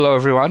Hello,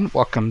 everyone.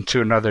 Welcome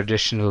to another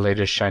edition of the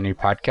latest Shiny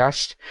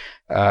podcast.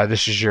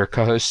 This is your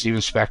co-host, Steven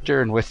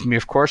Spector, and with me,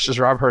 of course, is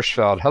Rob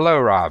Hirschfeld. Hello,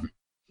 Rob.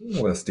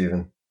 Hello,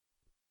 Steven.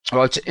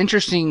 Well, it's an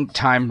interesting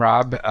time,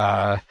 Rob.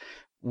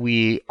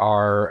 We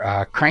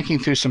are cranking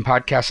through some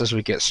podcasts as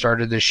we get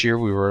started this year.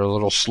 We were a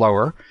little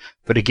slower,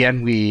 but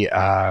again,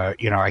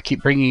 I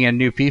keep bringing in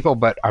new people,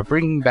 but I'm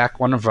bringing back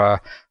one of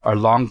our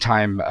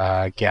longtime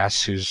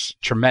guests who's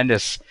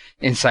tremendous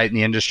insight in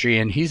the industry,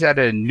 and he's at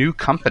a new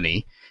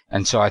company.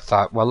 And so I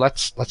thought, well,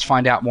 let's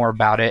find out more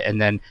about it, and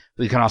then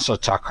we can also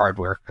talk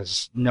hardware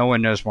because no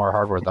one knows more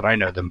hardware than I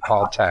know than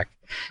Paul Teich.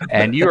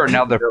 And you are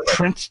now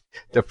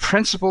the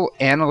principal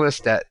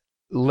analyst at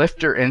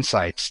Liftr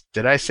Insights.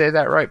 Did I say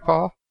that right,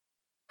 Paul?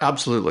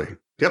 Absolutely.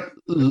 Yep.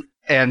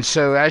 And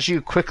so, as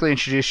you quickly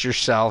introduce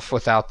yourself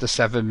without the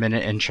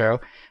 7-minute intro,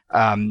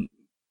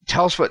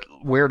 tell us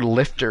where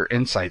Liftr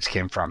Insights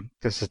came from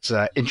because it's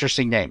an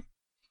interesting name.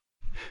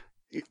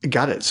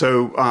 Got it.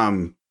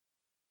 So.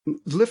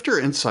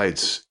 Liftr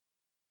Insights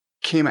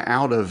came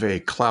out of a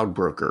cloud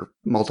broker,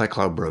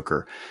 multi-cloud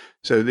broker.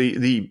 So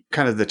the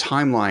kind of the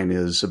timeline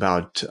is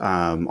about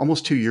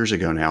almost 2 years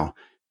ago now.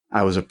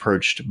 I was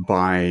approached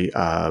by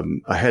a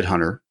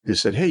headhunter who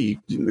said, "Hey,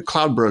 the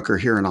cloud broker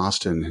here in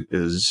Austin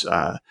is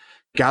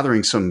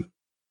gathering some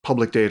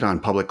public data on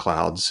public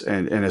clouds."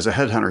 And as a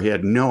headhunter, he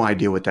had no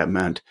idea what that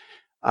meant.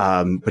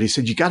 But he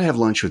said, "You got to have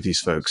lunch with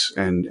these folks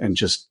and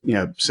just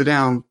sit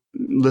down,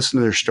 listen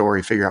to their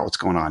story, figure out what's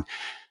going on."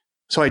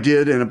 So I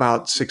did, and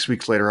about 6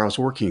 weeks later, I was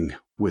working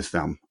with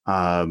them.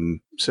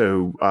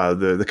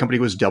 The company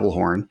was Double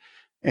Horn,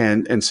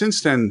 and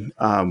since then,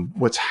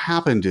 what's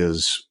happened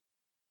is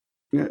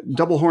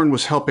Double Horn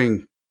was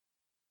helping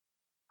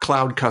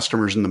cloud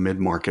customers in the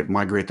mid-market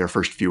migrate their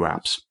first few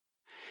apps,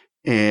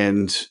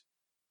 and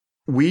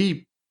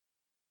we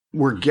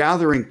were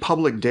gathering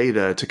public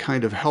data to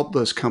kind of help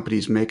those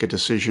companies make a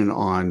decision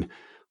on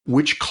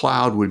which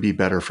cloud would be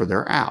better for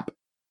their app.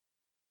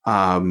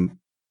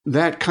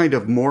 That kind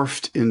of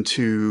morphed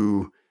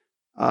into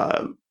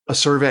a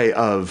survey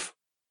of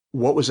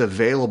what was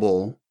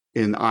available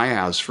in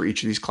IaaS for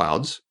each of these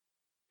clouds.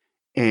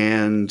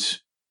 And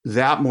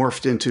that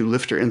morphed into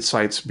Liftr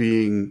Insights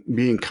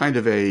being kind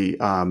of a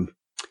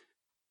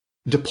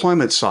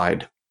deployment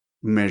side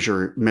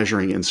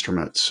measuring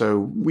instrument.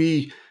 So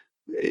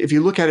if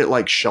you look at it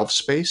like shelf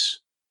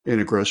space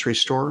in a grocery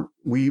store,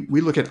 we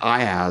look at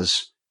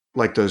IaaS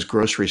like those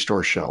grocery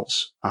store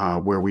shelves,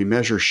 where we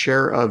measure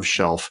share of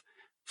shelf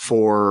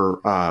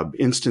for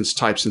instance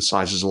types and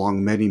sizes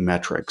along many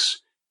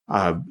metrics.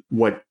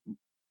 What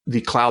the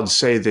clouds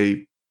say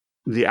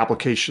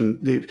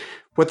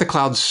what the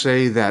clouds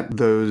say that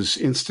those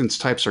instance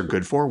types are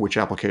good for, which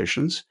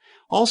applications.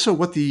 Also,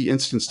 what the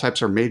instance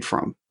types are made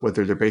from,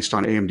 whether they're based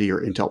on AMD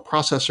or Intel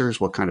processors,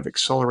 what kind of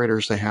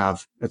accelerators they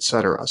have, et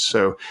cetera.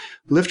 So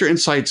Liftr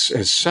Insights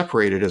has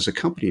separated as a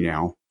company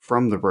now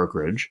from the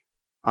brokerage.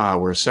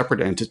 We're a separate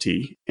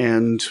entity,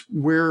 and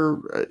we're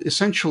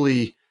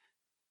essentially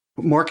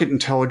market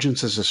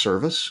intelligence as a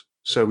service.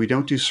 So we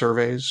don't do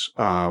surveys.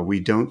 We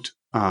don't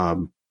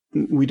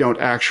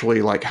actually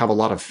have a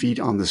lot of feet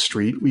on the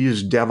street. We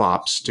use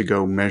DevOps to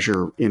go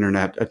measure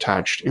internet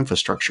attached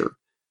infrastructure,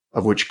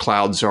 of which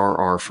clouds are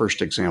our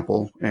first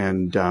example,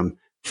 and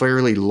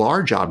fairly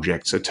large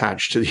objects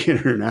attached to the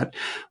internet.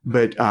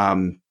 But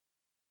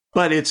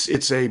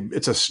it's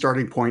a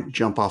starting point,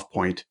 jump off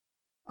point.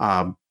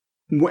 And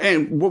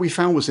what we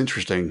found was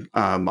interesting.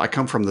 I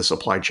come from the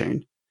supply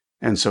chain.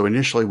 And so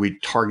initially we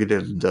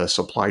targeted the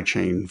supply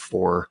chain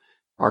for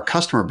our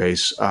customer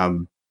base,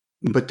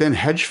 but then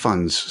hedge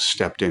funds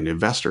stepped in,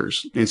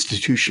 investors,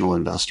 institutional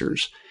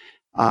investors,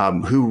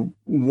 who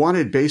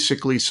wanted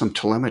basically some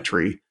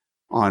telemetry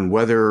on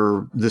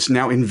whether this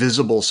now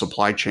invisible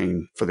supply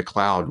chain for the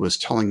cloud was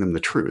telling them the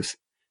truth.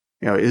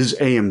 Is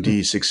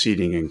AMD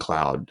succeeding in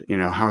cloud?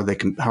 How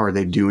are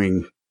they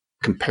doing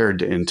compared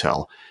to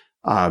Intel?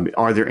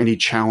 Are there any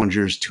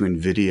challengers to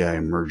NVIDIA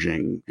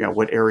emerging?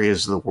 What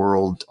areas of the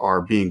world are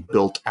being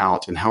built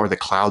out, and how are the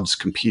clouds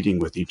competing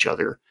with each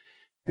other?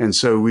 And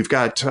so we've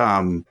got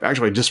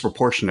actually a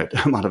disproportionate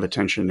amount of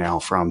attention now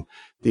from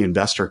the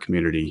investor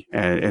community,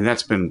 and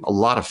that's been a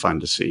lot of fun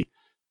to see.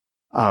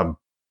 And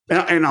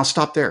I'll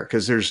stop there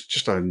because there's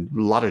just a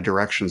lot of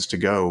directions to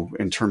go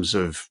in terms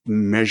of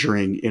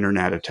measuring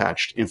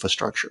internet-attached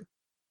infrastructure.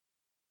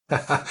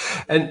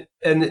 And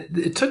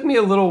it took me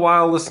a little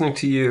while listening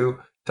to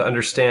you to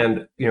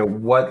understand,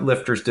 what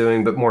Liftr's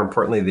doing, but more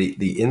importantly,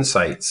 the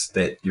insights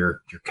that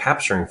you're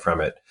capturing from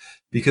it,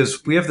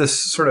 because we have this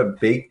sort of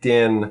baked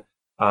in.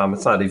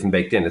 It's not even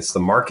baked in. It's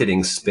the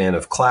marketing spin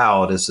of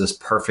cloud is this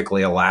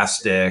perfectly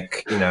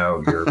elastic. It's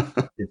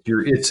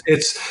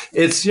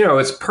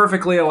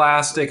perfectly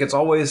elastic. It's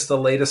always the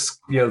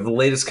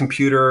latest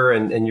computer,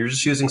 and you're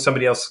just using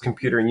somebody else's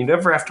computer, and you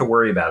never have to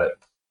worry about it.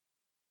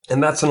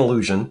 And that's an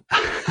illusion.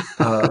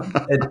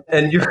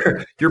 And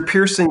you're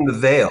piercing the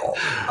veil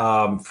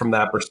from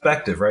that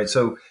perspective, right?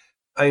 So,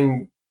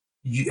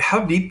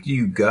 how deep do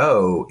you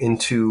go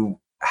into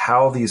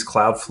how these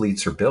cloud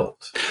fleets are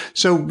built?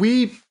 So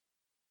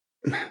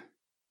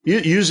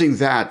using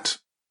that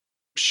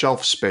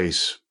shelf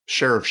space,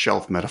 share of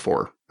shelf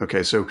metaphor.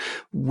 Okay, so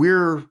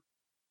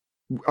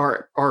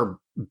our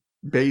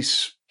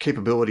base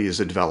capability is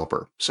a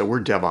developer. So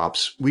we're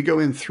DevOps. We go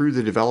in through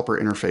the developer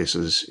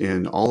interfaces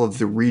in all of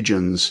the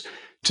regions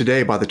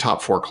today by the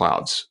top 4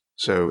 clouds.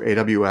 So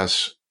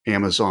AWS,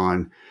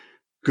 Amazon,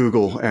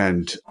 Google,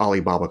 and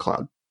Alibaba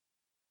Cloud.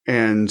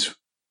 And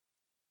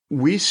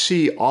we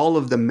see all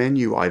of the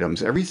menu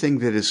items, everything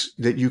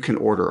that you can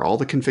order, all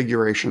the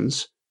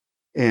configurations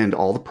and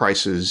all the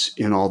prices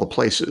in all the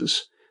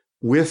places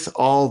with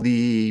all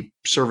the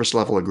service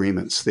level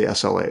agreements, the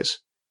SLAs.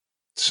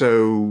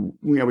 So,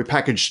 we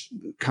package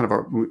kind of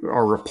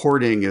our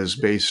reporting is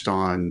based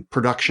on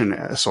production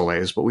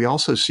SLAs, but we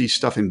also see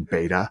stuff in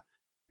beta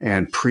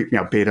and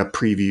beta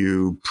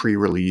preview,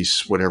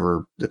 pre-release,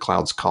 whatever the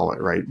clouds call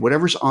it, right?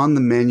 Whatever's on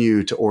the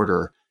menu to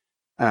order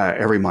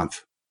every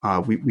month.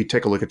 We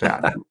take a look at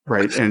that,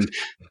 right? And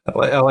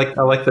I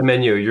like the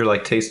menu. You're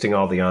like tasting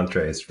all the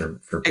entrees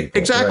for people.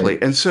 Exactly.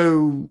 Right? And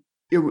so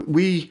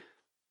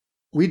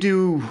we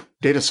do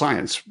data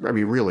science. I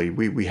mean, really,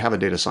 we have a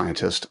data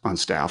scientist on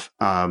staff,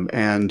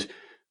 and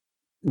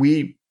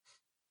we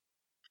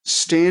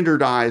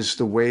standardize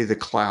the way the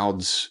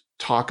clouds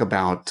talk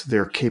about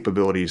their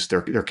capabilities,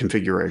 their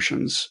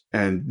configurations,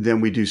 and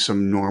then we do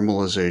some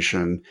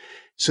normalization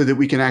so that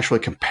we can actually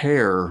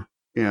compare.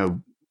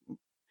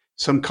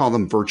 Some call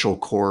them virtual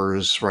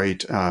cores,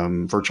 right?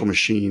 Virtual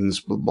machines,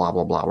 blah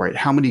blah blah, right?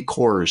 How many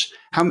cores?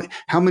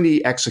 How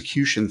many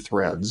execution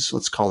threads?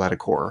 Let's call that a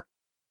core.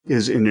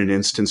 Is in an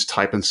instance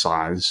type and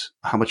size,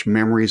 how much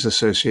memory is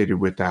associated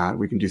with that.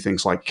 We can do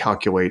things like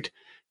calculate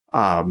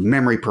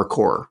memory per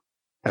core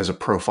as a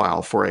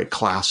profile for a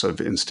class of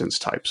instance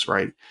types,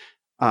 right?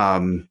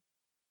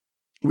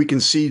 We can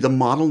see the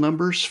model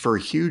numbers for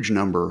a huge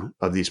number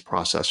of these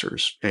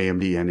processors,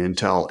 AMD and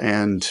Intel,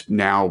 and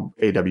now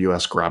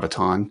AWS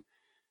Graviton.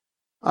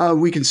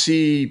 We can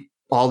see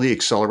all the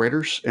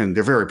accelerators, and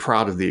they're very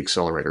proud of the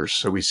accelerators.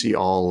 So we see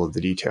all of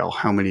the detail,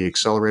 how many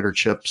accelerator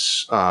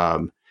chips,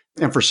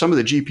 and for some of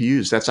the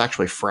GPUs, that's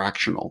actually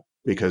fractional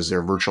because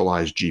they're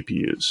virtualized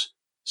GPUs.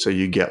 So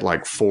you get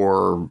like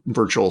 4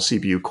 virtual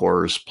CPU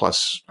cores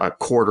plus a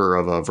quarter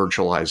of a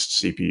virtualized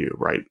CPU,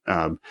 right?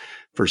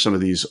 For some of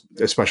these,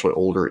 especially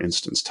older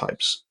instance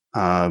types.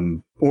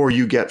 Or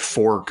you get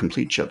 4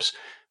 complete chips.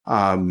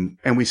 And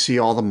we see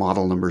all the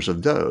model numbers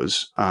of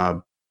those.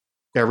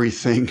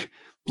 Everything,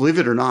 believe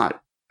it or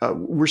not,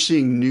 we're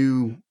seeing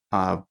new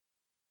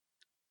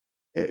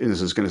and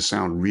this is going to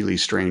sound really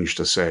strange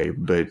to say,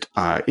 but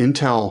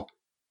Intel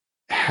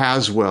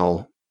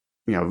Haswell,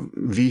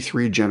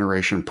 V3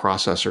 generation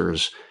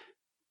processor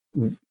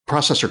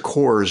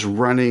cores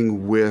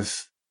running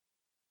with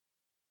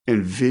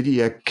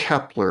NVIDIA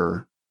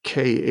Kepler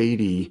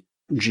K80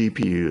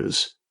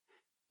 GPUs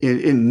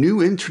in new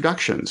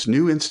introductions,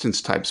 new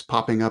instance types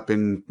popping up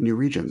in new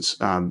regions.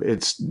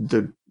 It's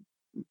the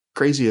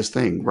craziest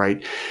thing,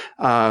 right?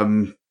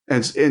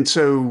 And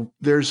so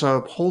there's a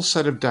whole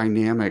set of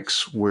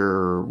dynamics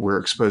where we're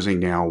exposing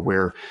now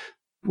where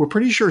we're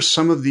pretty sure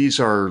some of these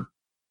are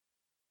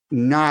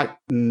not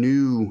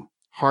new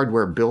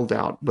hardware build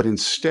out, but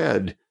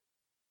instead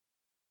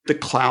the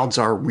clouds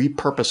are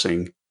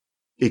repurposing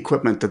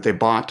equipment that they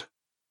bought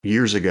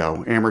years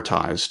ago,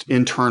 amortized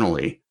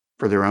internally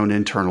for their own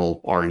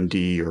internal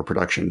R&D or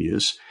production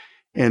use.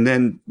 And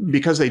then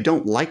because they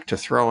don't like to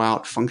throw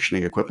out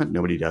functioning equipment,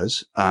 nobody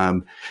does,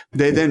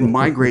 they then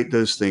migrate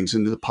those things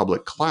into the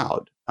public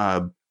cloud.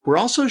 We're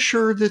also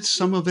sure that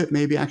some of it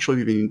may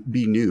actually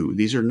be new.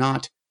 These are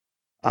not,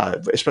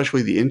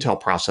 especially the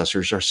Intel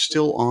processors, are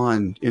still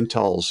on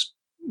Intel's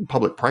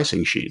public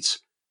pricing sheets.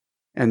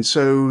 And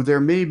so there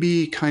may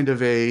be kind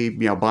of a,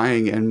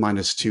 buying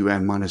N-2,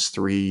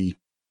 N-3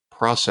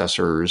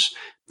 processors,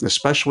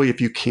 especially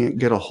if you can't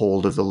get a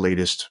hold of the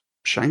latest,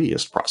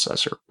 shiniest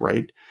processor,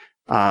 right?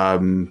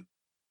 And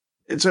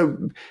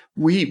so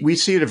we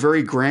see it a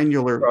very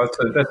granular.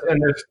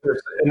 And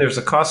there's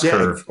a cost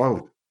curve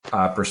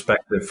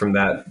perspective from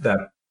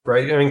that,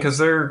 right? I mean, because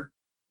they're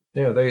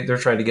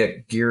trying to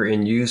get gear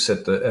in use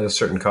at a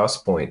certain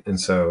cost point, and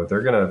so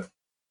they're gonna,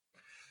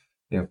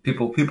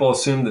 people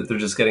assume that they're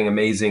just getting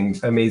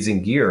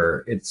amazing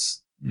gear.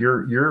 It's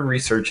your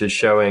research is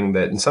showing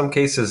that in some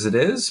cases it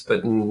is,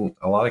 but in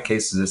a lot of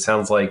cases it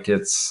sounds like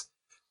it's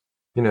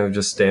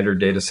just standard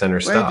data center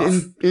stuff.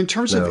 In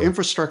terms of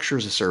infrastructure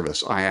as a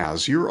service,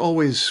 IaaS, you're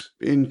always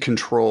in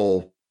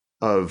control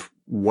of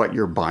what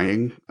you're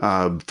buying.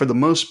 For the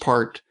most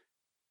part,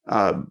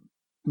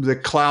 the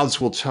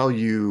clouds will tell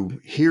you,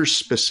 here's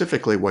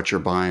specifically what you're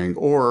buying,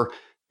 or,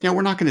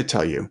 we're not going to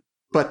tell you,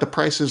 but the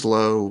price is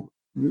low.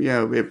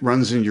 It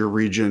runs in your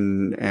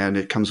region and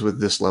it comes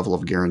with this level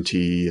of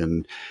guarantee.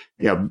 And,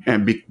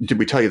 did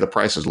we tell you the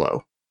price is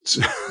low?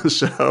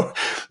 So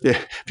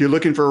if you're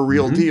looking for a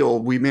real deal,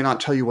 we may not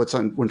tell you what's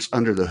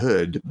under the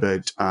hood,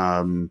 but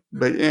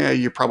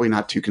you're probably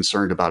not too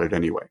concerned about it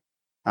anyway.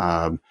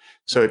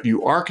 So if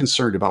you are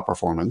concerned about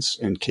performance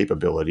and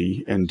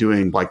capability and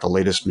doing like the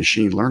latest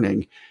machine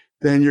learning,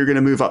 then you're going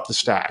to move up the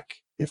stack.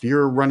 If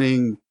you're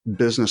running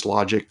business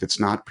logic that's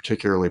not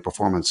particularly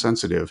performance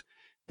sensitive,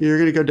 you're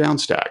going to go down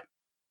stack.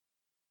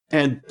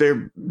 And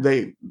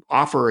they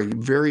offer a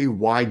very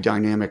wide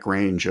dynamic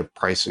range of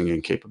pricing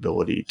and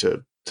capability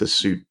to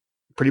suit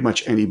pretty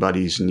much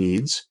anybody's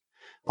needs.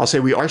 I'll say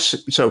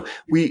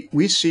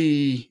we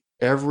see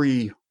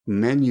every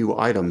menu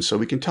item, so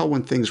we can tell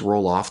when things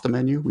roll off the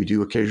menu. We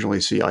do occasionally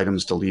see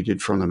items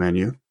deleted from the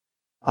menu.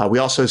 We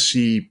also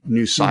see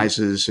new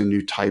sizes and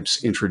new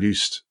types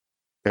introduced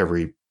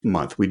every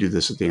month. We do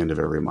this at the end of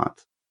every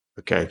month.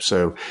 Okay,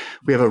 so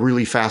we have a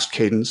really fast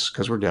cadence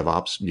because we're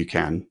DevOps. You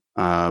can.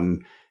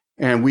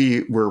 And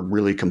we're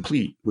really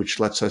complete, which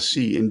lets us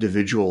see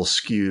individual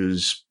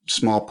SKUs,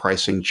 small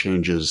pricing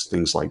changes,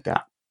 things like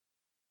that.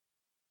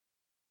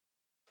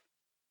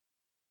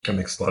 That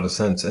makes a lot of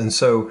sense. And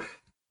so,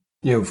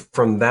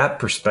 from that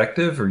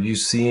perspective, are you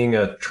seeing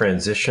a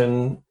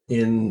transition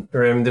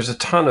there's a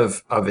ton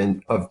of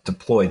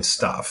deployed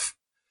stuff.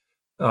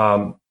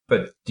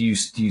 But do you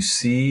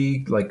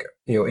see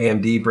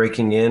AMD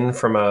breaking in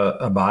from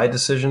a buy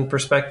decision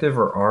perspective,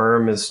 or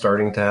ARM is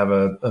starting to have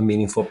a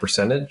meaningful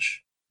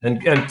percentage?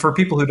 And for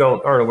people who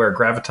aren't aware,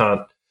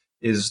 Graviton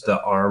is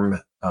the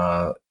ARM.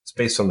 It's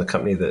based on the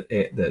company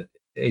that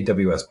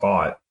AWS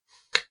bought,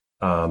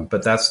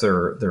 but that's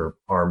their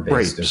ARM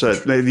based. Right. So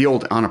the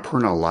old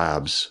Annapurna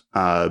Labs.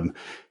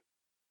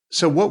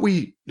 So what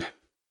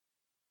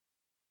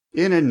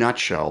in a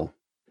nutshell,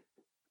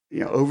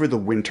 over the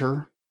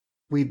winter,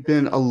 we've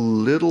been a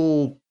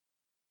little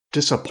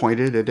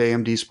disappointed at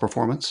AMD's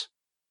performance.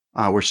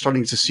 We're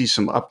starting to see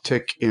some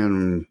uptick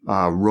in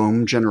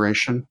ROM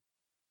generation.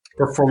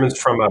 Performance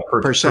from a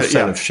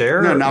percent of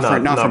share? No,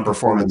 not from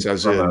performance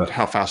as in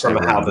how fast they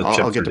run.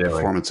 I'll get to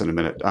performance in a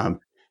minute.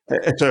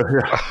 Okay,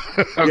 sorry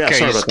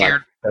about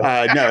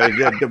that.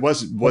 No, it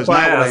was not what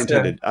I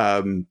intended.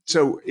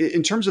 So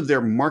in terms of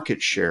their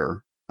market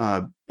share,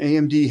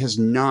 AMD has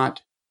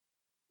not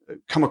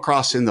come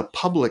across in the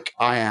public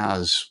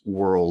IaaS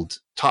world,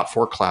 top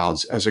 4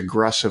 clouds, as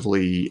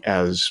aggressively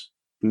as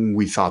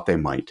we thought they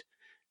might.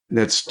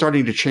 That's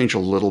starting to change a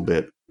little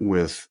bit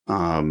with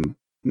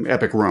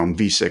Epic Rome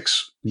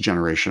V6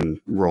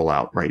 generation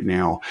rollout right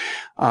now.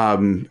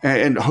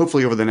 And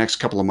hopefully over the next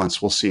couple of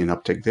months, we'll see an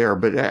uptick there.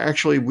 But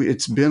actually,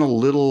 it's been a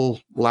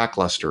little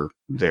lackluster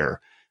there.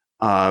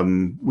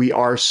 We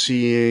are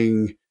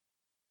seeing,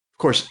 of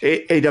course,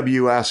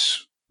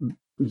 AWS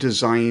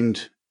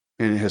designed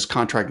and has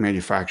contract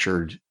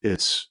manufactured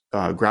its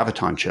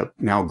Graviton chip,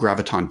 now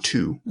Graviton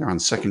 2. They're on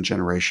second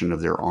generation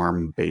of their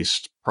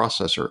ARM-based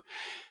processor.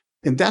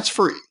 And that's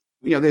for,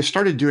 they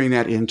started doing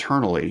that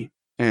internally.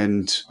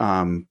 And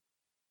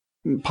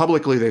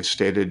publicly, they've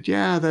stated,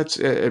 that's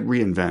at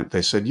reInvent.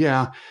 They said,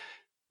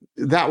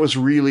 that was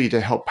really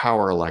to help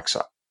power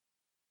Alexa.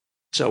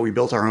 So we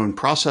built our own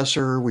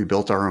processor. We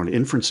built our own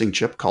inferencing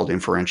chip called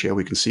Inferentia.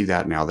 We can see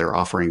that now. They're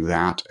offering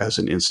that as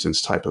an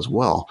instance type as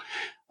well.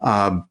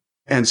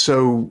 And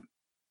so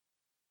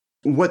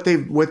what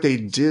they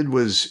did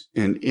was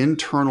an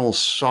internal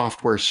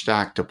software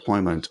stack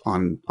deployment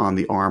on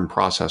the ARM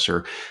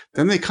processor.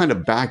 Then they kind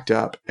of backed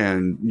up,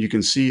 and you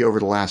can see over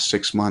the last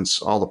 6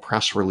 months all the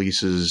press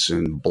releases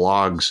and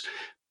blogs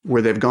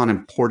where they've gone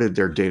and ported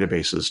their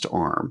databases to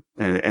ARM.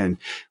 And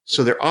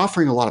so they're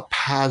offering a lot of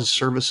PaaS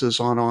services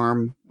on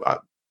ARM.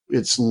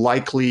 It's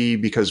likely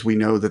because we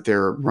know that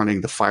they're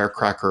running the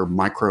Firecracker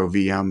micro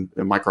VM,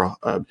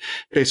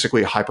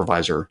 basically a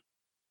hypervisor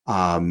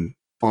on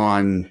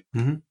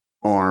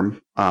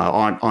ARM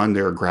on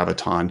their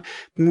Graviton,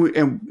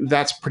 and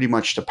that's pretty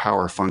much to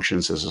power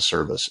functions as a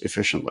service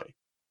efficiently.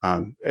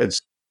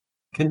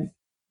 Can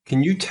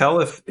you tell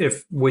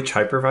if which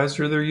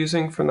hypervisor they're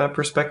using from that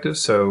perspective?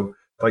 So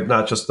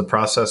not just the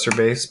processor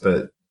base,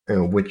 but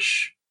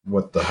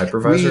what the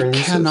hypervisor uses?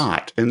 We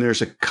cannot, and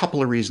there's a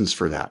couple of reasons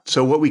for that.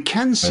 So what we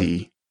can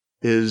see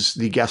is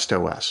the guest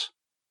OS.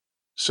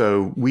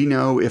 So we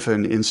know if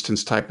an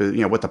instance type of,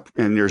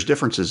 and there's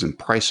differences in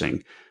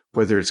pricing,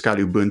 whether it's got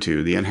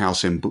Ubuntu, the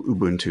in-house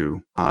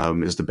Ubuntu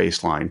is the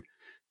baseline.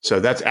 So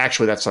that's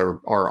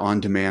our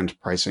on-demand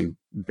pricing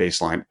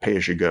baseline, pay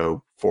as you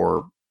go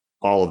for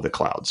all of the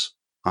clouds.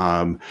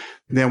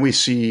 Then we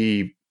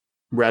see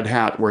Red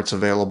Hat where it's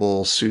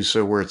available, SUSE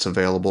where it's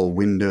available,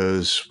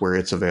 Windows where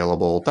it's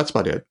available. That's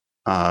about it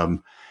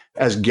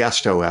as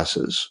guest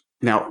OSs.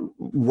 Now,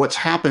 what's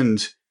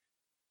happened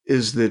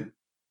is that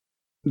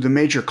the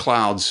major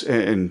clouds,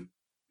 and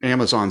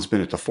Amazon's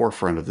been at the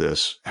forefront of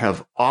this,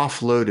 have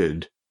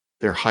offloaded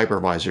their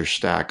hypervisor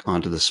stack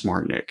onto the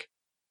SmartNIC.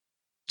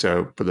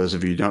 So for those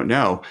of you who don't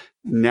know,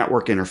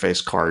 network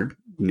interface card,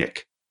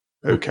 NIC.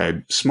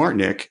 Okay,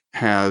 SmartNIC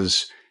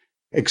has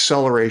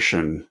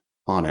acceleration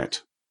on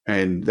it.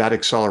 And that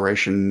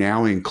acceleration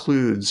now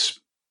includes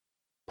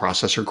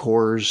processor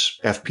cores,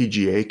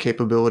 FPGA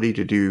capability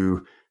to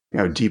do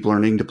deep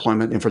learning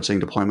deployment, inferencing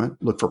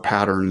deployment, look for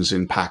patterns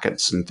in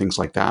packets and things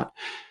like that.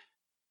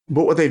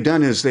 But what they've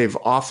done is they've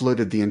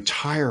offloaded the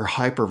entire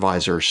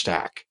hypervisor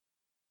stack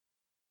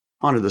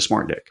onto the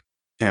SmartNIC.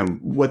 And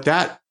what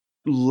that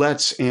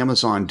lets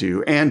Amazon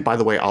do, and by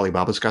the way,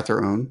 Alibaba's got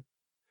their own,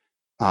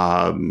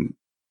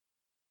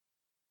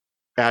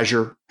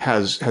 Azure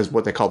has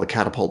what they call the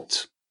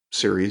Catapult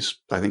series.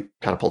 I think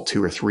Catapult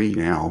 2 or 3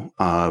 now,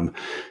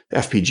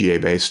 FPGA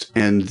based.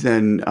 And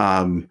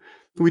then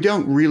we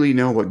don't really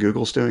know what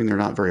Google's doing. They're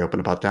not very open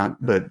about that.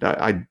 But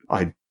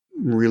I'd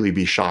really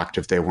be shocked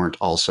if they weren't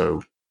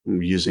also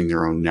using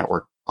their own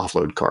network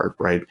offload card,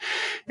 right?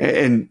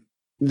 And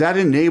that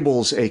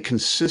enables a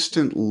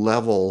consistent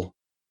level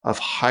of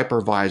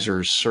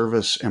hypervisor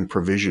service and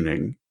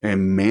provisioning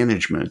and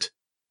management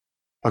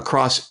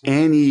across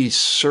any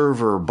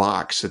server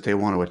box that they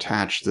want to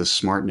attach the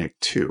SmartNIC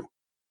to,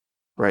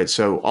 right?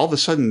 So all of a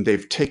sudden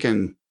they've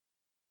taken,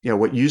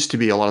 what used to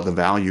be a lot of the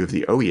value of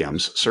the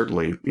OEMs.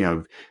 Certainly,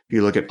 if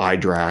you look at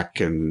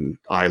iDRAC and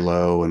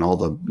ILO and all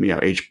the,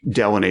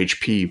 Dell and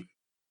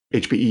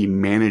HPE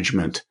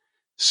management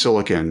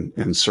silicon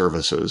and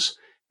services,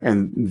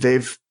 and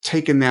they've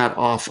taken that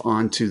off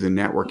onto the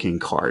networking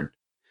card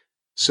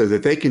so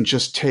that they can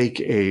just take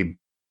a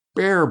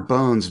bare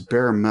bones,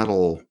 bare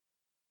metal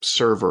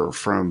server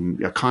from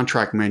a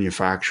contract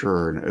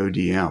manufacturer, an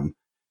ODM,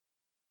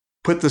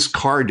 put this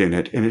card in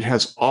it, and it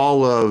has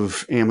all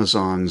of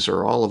Amazon's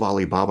or all of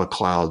Alibaba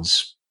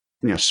Cloud's,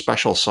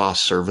 special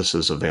sauce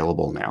services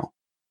available now.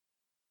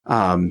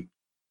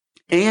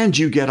 And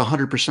you get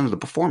 100% of the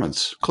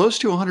performance, close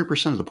to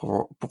 100% of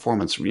the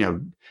performance,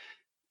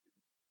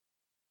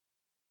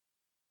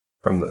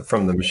 from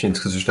the machines,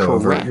 because there's no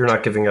overhead. You're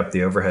not giving up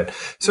the overhead.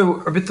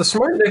 So, but the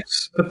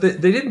SmartNICs, but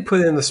they didn't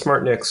put in the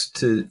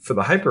SmartNICs for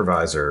the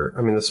hypervisor.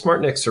 I mean, the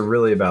SmartNICs are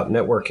really about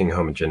networking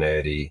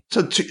homogeneity.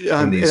 So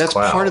that's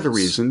clouds. Part of the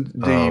reason.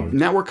 The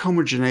network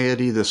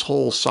homogeneity, this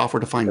whole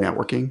software-defined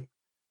networking.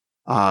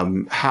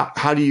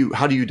 How do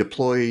you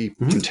deploy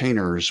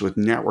containers with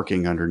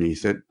networking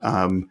underneath it?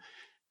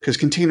 Because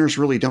containers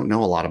really don't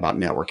know a lot about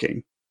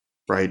networking,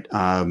 right?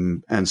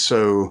 And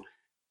so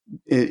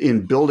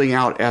in building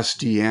out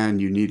SDN,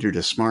 you needed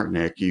a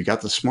SmartNIC. You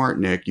got the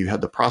SmartNIC. You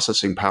had the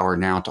processing power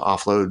now to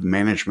offload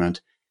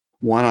management.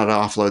 Why not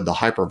offload the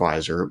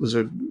hypervisor? It was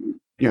a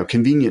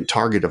convenient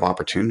target of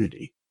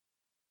opportunity.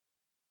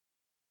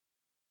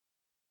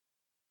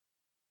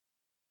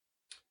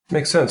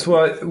 Makes sense.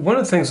 Well, one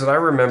of the things that I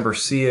remember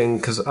seeing,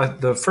 because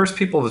the first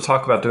people to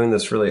talk about doing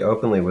this really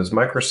openly was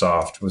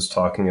Microsoft was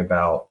talking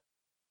about,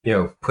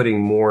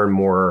 putting more and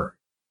more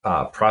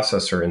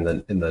processor in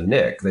the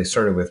NIC. They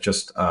started with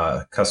just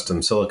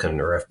custom silicon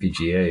or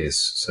FPGAs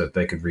so that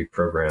they could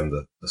reprogram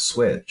the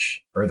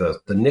switch or the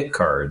NIC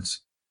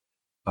cards.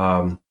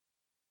 And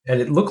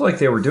it looked like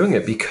they were doing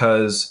it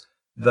because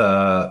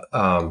the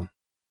I'm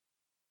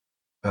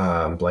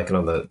blanking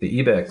on the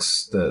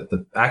EBICs,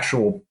 the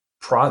actual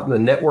the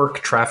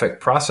network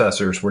traffic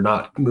processors were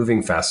not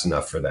moving fast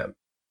enough for them.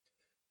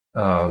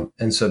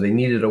 And so they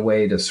needed a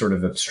way to sort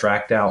of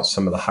abstract out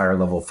some of the higher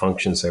level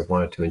functions they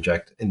wanted to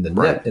inject in the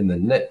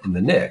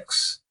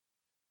NICs.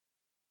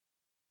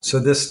 So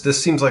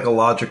this seems like a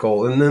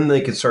logical, and then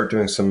they could start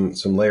doing some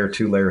layer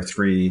 2, layer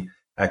 3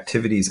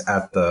 activities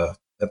at the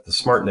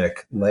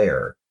SmartNIC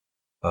layer.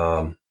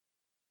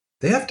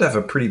 They have to have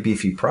a pretty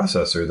beefy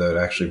processor that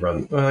actually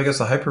run. Well, I guess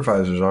the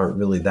hypervisors aren't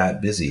really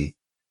that busy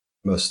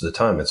most of the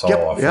time. It's all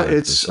off. Yeah,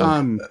 it's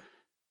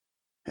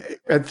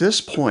at this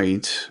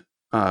point.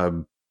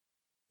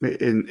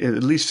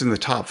 At least in the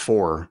top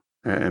 4,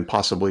 and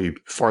possibly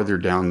farther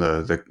down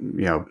the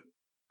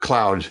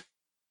cloud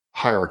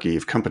hierarchy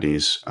of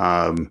companies,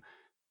 I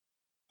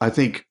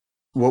think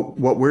what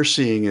we're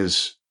seeing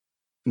is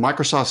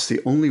Microsoft's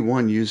the only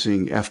one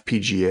using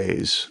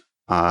FPGAs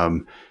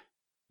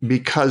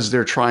because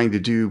they're trying to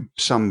do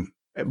some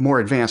more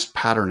advanced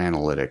pattern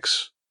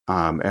analytics,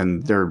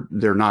 and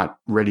they're not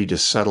ready to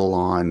settle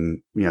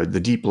on the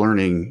deep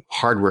learning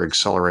hardware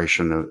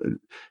acceleration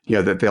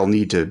that they'll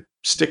need to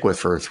stick with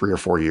for 3 or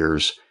 4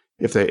 years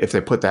if they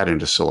put that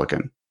into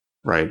silicon,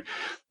 right?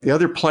 The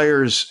other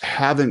players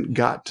haven't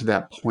got to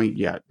that point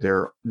yet.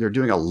 They're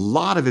doing a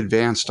lot of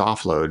advanced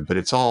offload, but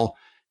it's all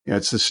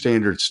it's the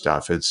standard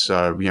stuff. It's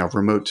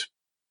remote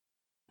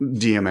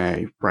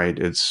DMA, right?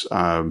 It's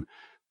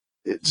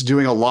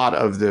doing a lot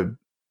of the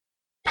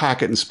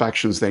packet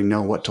inspections. They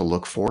know what to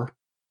look for.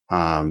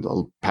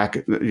 The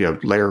packet,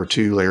 layer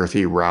 2, layer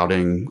 3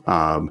 routing,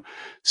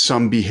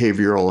 some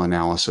behavioral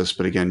analysis,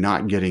 but again,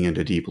 not getting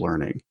into deep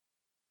learning.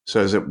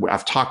 So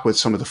I've talked with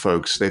some of the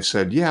folks, they've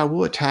said, yeah,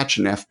 we'll attach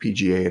an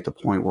FPGA at the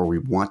point where we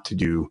want to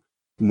do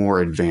more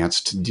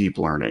advanced deep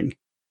learning.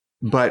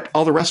 But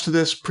all the rest of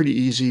this, pretty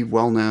easy,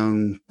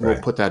 well-known. Right.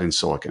 We'll put that in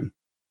silicon.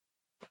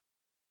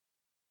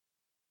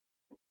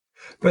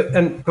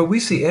 But we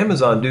see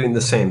Amazon doing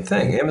the same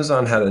thing.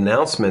 Amazon had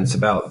announcements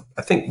about,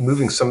 I think,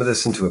 moving some of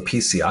this into a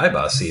PCI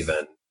bus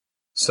even,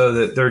 so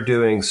that they're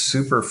doing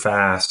super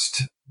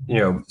fast,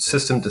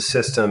 system to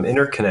system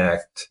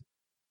interconnect,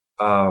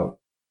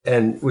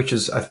 and which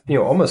is,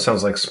 almost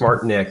sounds like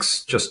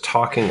SmartNICs just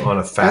talking on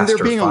a faster and they're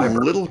being fiber.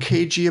 A little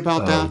cagey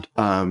about that.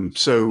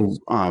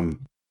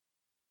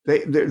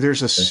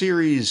 There's a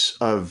series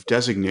of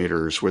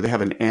designators where they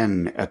have an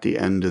N at the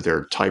end of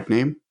their type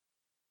name.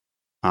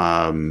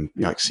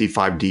 Like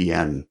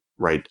C5DN,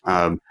 right?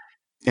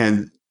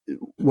 And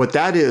what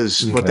that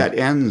is, Okay. what that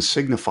N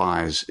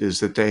signifies is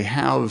that they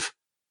have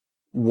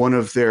one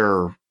of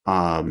their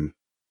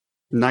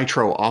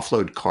Nitro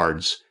offload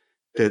cards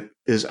that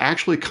is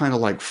actually kind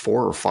of like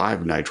 4 or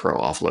 5 Nitro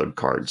offload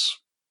cards.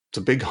 It's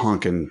a big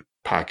honking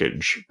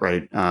package,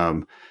 right?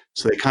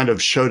 So they kind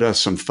of showed us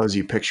some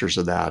fuzzy pictures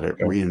of that at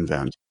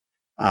reInvent.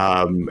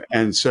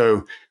 And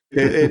so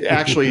it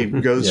actually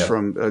goes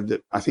from,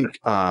 I think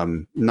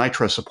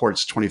Nitro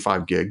supports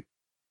 25 gig.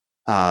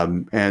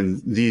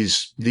 And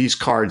these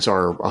cards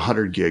are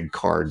 100 gig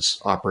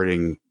cards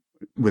operating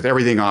with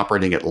everything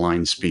operating at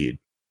line speed.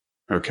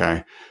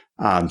 Okay.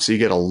 So you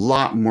get a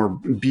lot more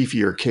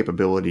beefier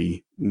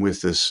capability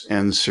with this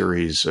N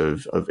series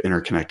of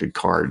interconnected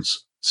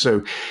cards.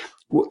 So,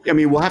 I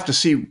mean, we'll have to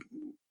see.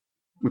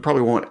 We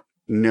probably won't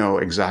know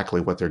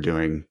exactly what they're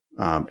doing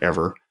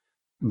ever,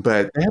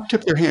 but they have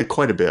tipped their hand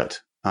quite a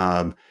bit.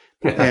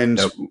 And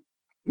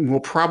we'll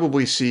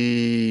probably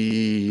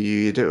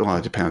see, well,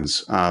 it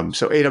depends.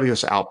 So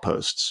AWS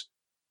Outposts,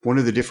 one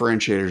of the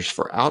differentiators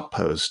for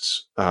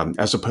Outposts,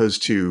 as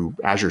opposed to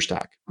Azure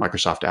Stack,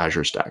 Microsoft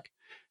Azure Stack,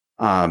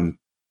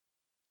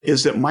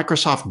 is that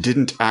Microsoft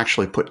didn't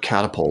actually put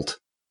Catapult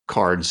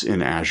cards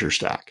in Azure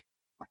Stack.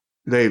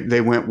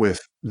 They went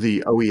with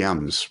the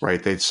OEMs,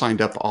 right? They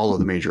signed up all of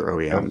the major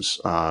OEMs.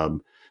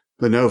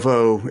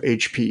 Lenovo,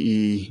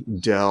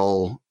 HPE,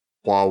 Dell,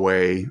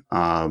 Huawei,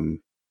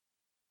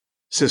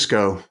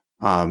 Cisco.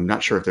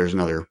 Not sure if there's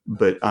another,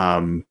 but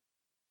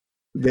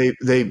they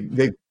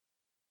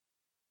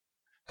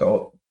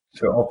to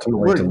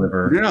ultimately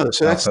deliver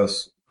so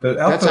Outposts. But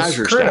that's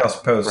Azure current Stack,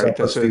 Outpost, right?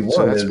 Outpost So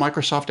V1 that's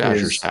Microsoft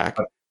Azure Stack.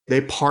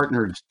 They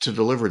partnered to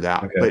deliver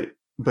that,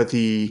 but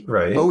the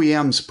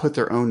OEMs put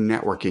their own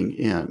networking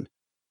in.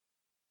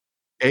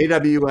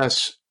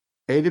 AWS's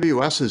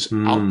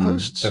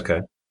Outposts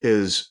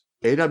is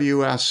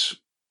AWS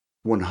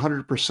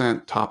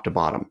 100% top to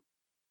bottom.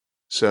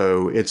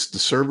 So it's the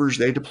servers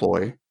they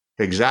deploy,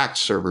 exact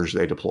servers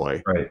they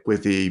deploy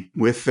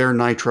with their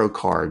Nitro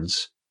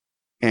cards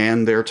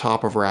and their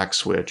top of rack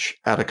switch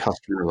at a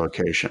customer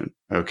location.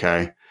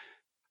 Okay.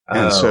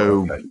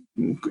 And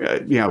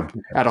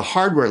at a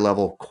hardware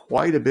level,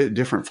 quite a bit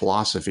different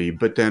philosophy.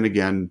 But then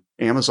again,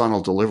 Amazon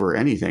will deliver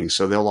anything.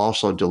 So they'll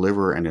also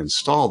deliver and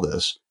install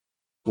this,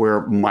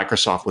 where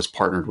Microsoft was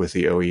partnered with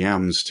the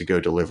OEMs to go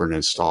deliver and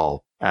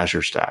install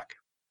Azure Stack.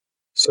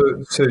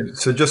 So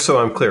just so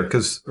I'm clear,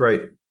 because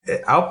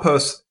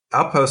Outpost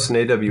and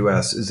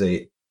AWS is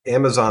a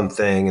Amazon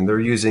thing, and they're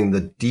using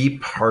the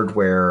deep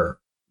hardware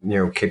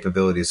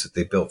capabilities that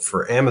they built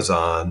for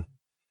Amazon.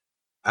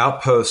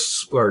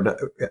 Outposts or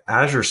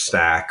Azure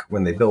Stack,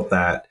 when they built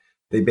that,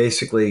 they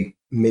basically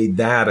made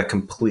that a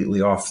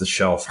completely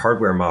off-the-shelf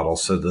hardware model.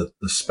 So the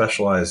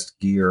specialized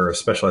gear,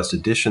 specialized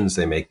additions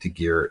they make to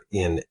gear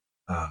in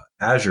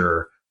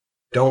Azure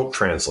don't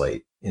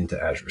translate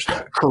into Azure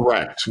Stack.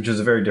 Correct. Which is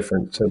a very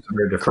different.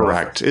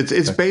 Correct. Offer.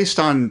 It's based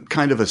on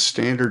kind of a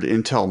standard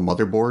Intel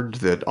motherboard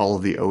that all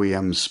of the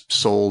OEMs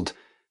sold,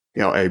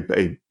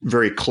 a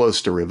very close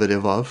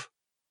derivative of.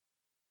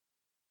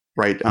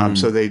 Right.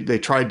 So they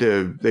tried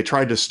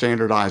to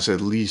standardize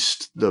at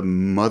least the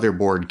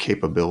motherboard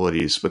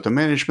capabilities, but the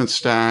management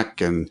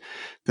stack and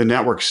the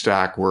network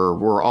stack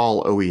were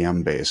all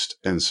OEM based,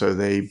 and so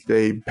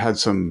they had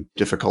some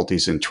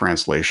difficulties in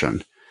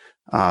translation.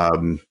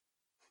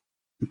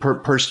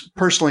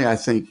 Personally, I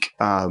think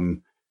the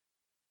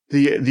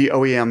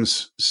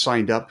OEMs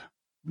signed up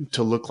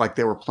to look like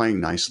they were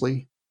playing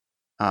nicely,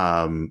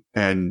 and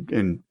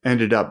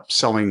ended up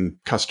selling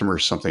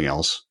customers something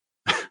else.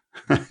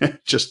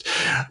 Just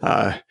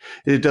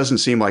it doesn't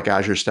seem like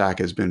Azure Stack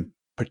has been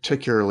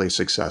particularly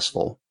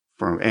successful,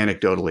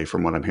 anecdotally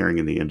from what I'm hearing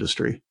in the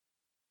industry.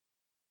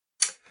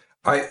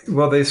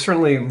 They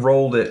certainly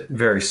rolled it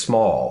very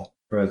small.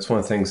 Right? It's one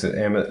of the things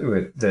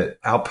that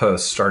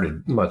Outpost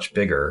started much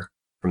bigger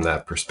from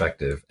that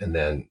perspective, and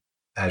then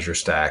Azure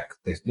Stack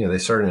they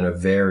started in a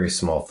very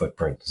small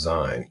footprint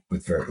design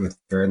with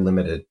very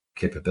limited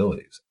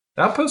capabilities.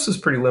 Outpost is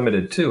pretty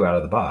limited too out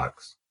of the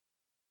box.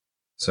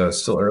 So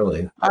it's still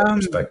early from that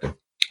perspective.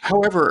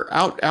 However,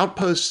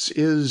 Outposts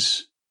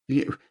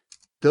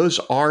those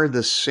are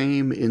the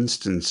same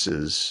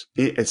instances,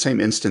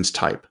 same instance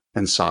type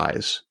and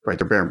size, right?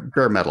 They're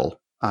bare metal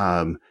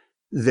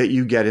that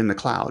you get in the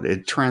cloud.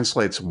 It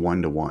translates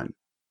 1-to-1,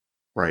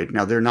 right?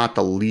 Now, they're not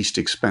the least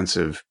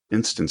expensive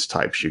instance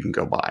types you can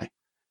go buy,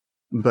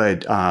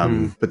 but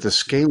the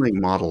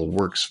scaling model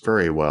works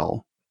very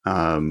well.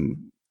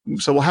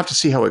 So we'll have to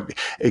see how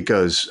it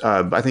goes.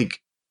 I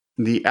think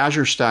the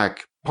Azure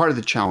Stack, part of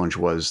the challenge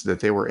was that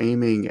they were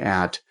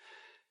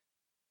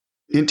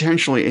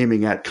intentionally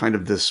aiming at kind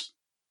of this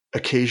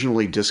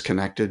occasionally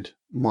disconnected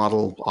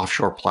model,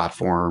 offshore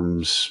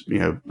platforms,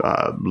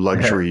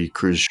 luxury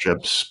cruise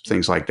ships,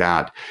 things like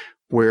that,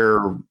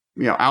 where,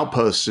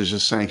 Outposts is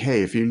just saying,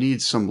 hey, if you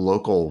need some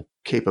local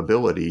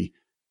capability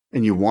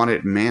and you want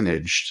it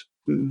managed,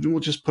 we'll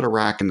just put a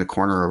rack in the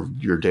corner of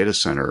your data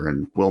center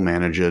and we'll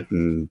manage it.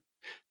 And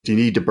do you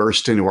need to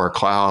burst into our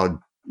cloud?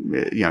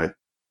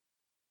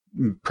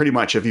 Pretty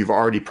much if you've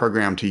already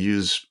programmed to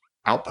use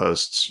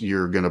outposts,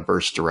 you're going to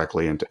burst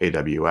directly into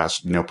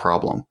AWS, no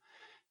problem.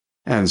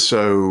 And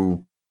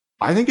so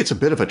I think it's a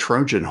bit of a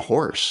Trojan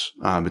horse.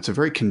 It's a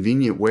very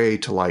convenient way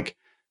to like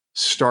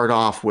start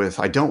off with,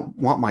 I don't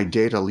want my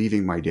data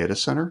leaving my data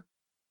center,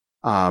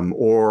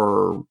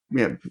 or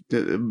a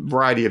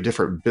variety of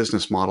different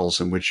business models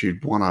in which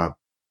you'd want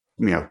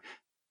to,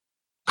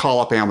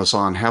 call up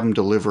Amazon, have them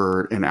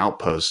deliver an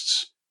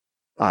outposts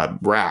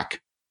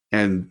rack,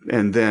 and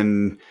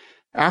then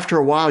after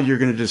a while, you're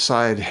going to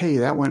decide, hey,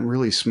 that went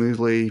really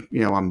smoothly.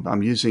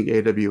 I'm using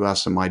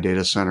AWS in my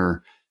data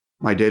center.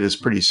 My data is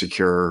pretty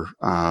secure.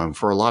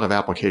 For a lot of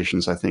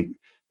applications, I think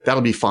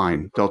that'll be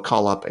fine. They'll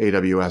call up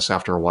AWS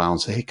after a while and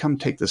say, hey, come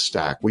take this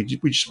stack. We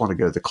just want to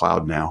go to the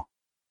cloud now.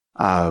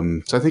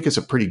 So I think it's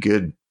a pretty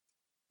good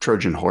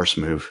Trojan horse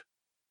move.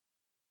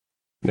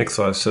 Makes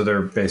a lot. So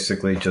they're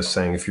basically just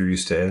saying, if you're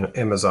used to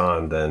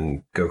Amazon,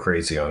 then go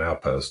crazy on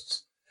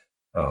Outposts.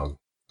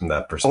 From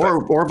that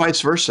perspective, or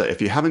vice versa.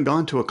 If you haven't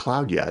gone to a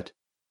cloud yet,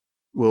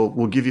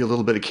 we'll give you a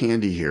little bit of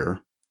candy here.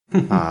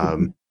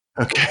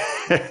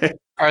 Okay.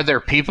 Are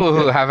there people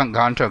who haven't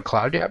gone to a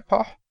cloud yet,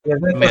 Paul? Yeah,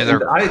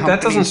 that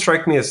doesn't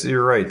strike me as,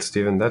 you're right,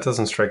 Stephen. That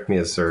doesn't strike me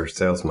as their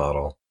sales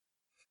model.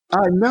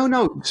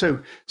 No.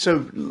 So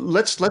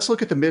let's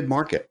look at the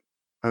mid-market.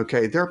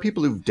 Okay, there are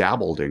people who've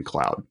dabbled in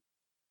cloud.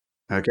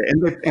 Okay,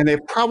 and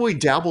they've probably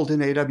dabbled in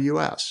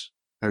AWS.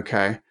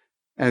 Okay,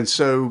 and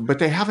so, but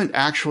they haven't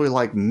actually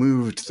like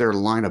moved their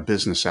line of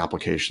business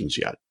applications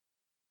yet.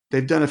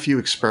 They've done a few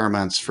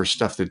experiments for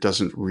stuff that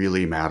doesn't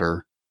really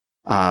matter.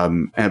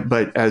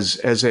 But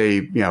as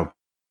a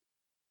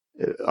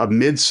a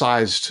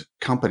mid-sized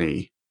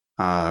company,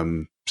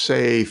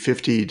 say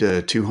 50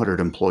 to 200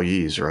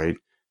 employees, right?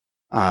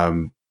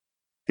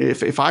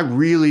 If I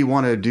really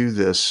want to do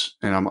this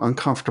and I'm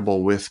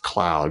uncomfortable with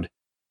cloud,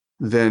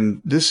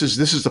 then this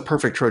is the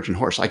perfect Trojan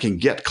horse. I can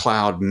get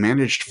cloud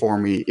managed for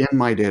me in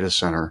my data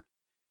center,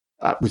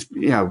 with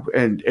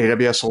and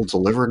AWS will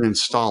deliver and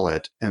install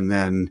it, and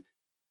then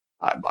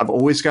I've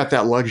always got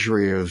that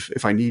luxury of,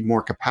 if I need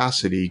more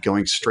capacity,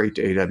 going straight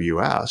to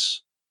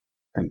AWS,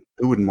 and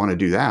who wouldn't want to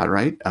do that,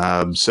 right?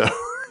 So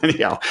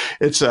anyhow,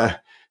 I think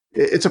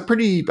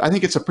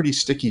it's a pretty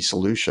sticky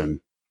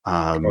solution.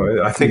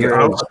 I think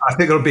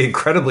it'll be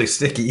incredibly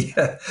sticky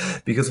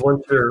because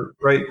once you're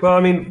right. Well, I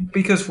mean,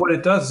 because what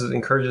it does is it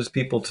encourages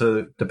people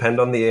to depend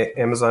on the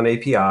Amazon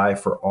API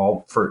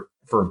for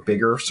a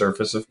bigger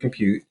surface of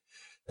compute.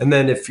 And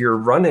then if you're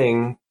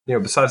running,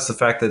 besides the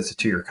fact that it's a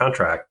 2-year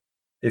contract,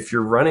 if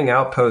you're running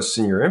Outposts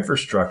in your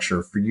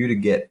infrastructure, for you to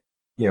get,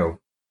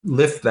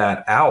 lift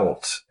that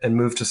out and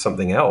move to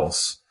something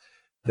else,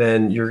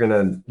 then you're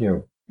gonna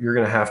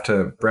have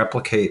to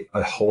replicate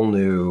a whole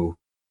new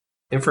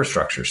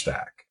infrastructure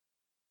stack.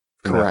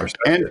 Correct.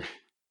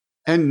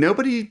 And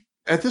nobody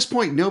at this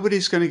point,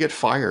 nobody's going to get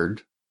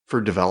fired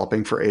for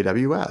developing for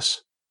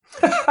AWS.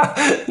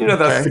 That's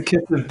the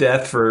kiss of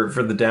death for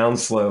the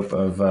downslope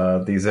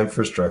of these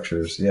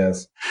infrastructures.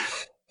 Yes.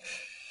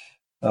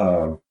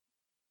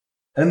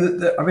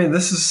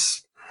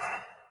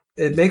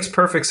 It makes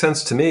perfect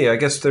sense to me. I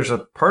guess there's a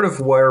part of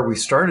where we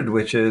started,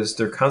 which is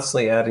they're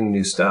constantly adding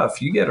new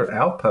stuff. You get an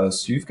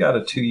Outpost, you've got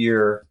a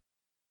 2-year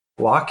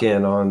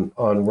lock-in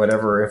on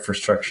whatever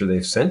infrastructure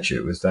they've sent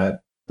you. Is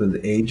that the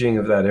aging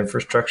of that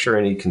infrastructure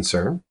any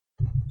concern?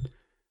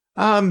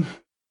 I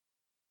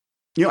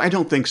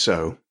don't think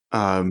so.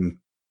 Let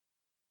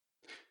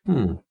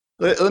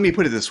me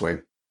put it this way.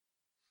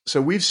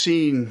 So we've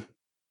seen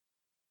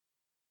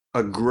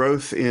a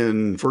growth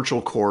in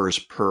virtual cores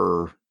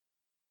per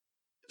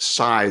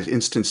size,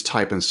 instance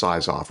type, and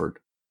size offered.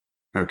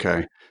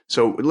 Okay.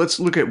 So let's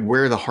look at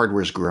where the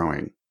hardware is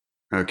growing.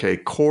 Okay.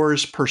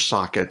 Cores per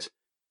socket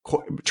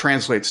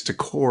translates to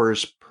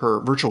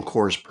virtual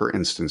cores per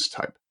instance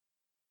type.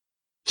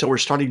 So we're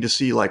starting to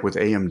see, like with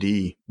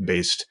AMD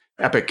based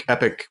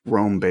EPYC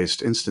Rome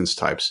based instance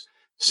types,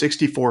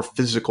 64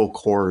 physical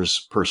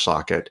cores per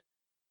socket.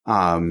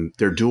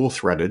 They're dual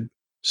threaded,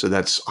 so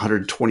that's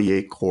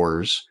 128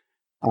 cores.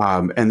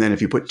 And then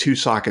if you put 2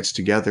 sockets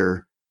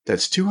together,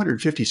 that's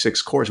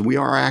 256 cores. We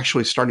are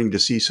actually starting to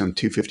see some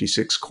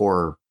 256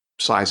 core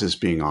sizes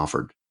being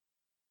offered.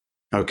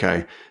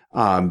 Okay.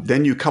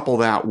 Then you couple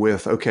that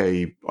with,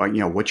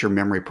 what's your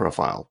memory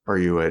profile? Are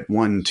you at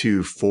 1,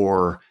 2,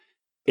 4,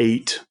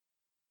 8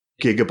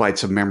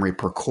 gigabytes of memory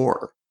per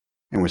core?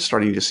 And we're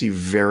starting to see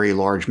very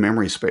large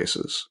memory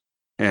spaces.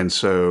 And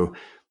so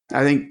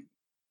I think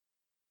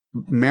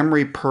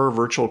memory per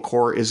virtual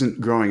core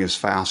isn't growing as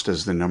fast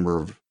as the number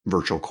of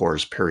virtual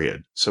cores,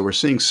 period. So we're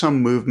seeing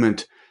some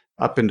movement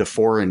up into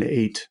 4 and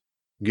 8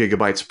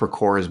 gigabytes per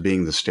core as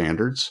being the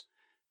standards.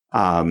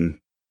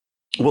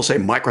 We'll say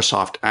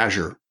Microsoft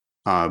Azure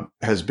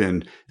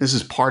this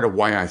is part of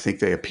why I think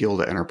they appeal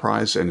to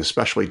enterprise, and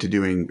especially to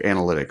doing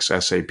analytics,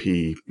 SAP,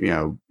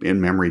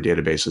 in-memory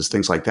databases,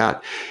 things like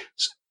that.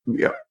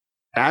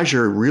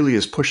 Azure really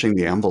is pushing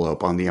the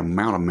envelope on the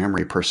amount of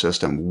memory per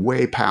system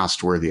way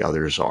past where the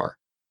others are,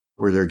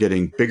 where they're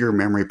getting bigger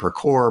memory per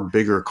core,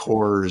 bigger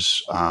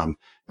cores. And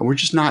we're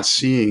just not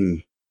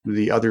seeing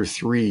the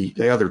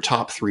other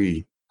top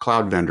three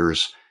cloud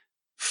vendors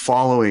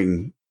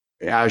following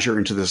Azure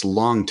into this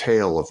long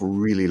tail of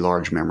really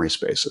large memory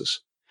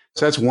spaces.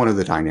 So that's one of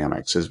the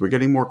dynamics, is we're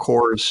getting more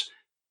cores.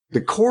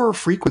 The core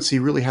frequency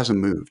really hasn't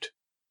moved.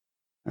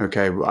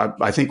 Okay,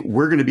 I think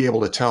we're going to be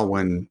able to tell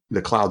when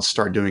the clouds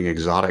start doing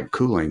exotic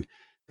cooling,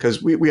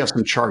 because we have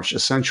some charts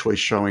essentially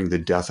showing the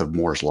death of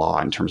Moore's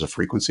law in terms of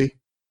frequency.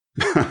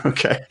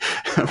 Okay,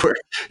 where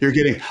you're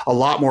getting a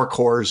lot more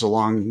cores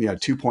along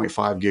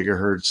 2.5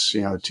 gigahertz,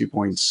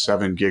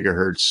 2.7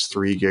 gigahertz,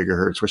 3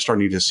 gigahertz. We're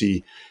starting to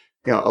see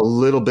a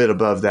little bit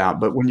above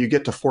that, but when you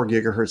get to 4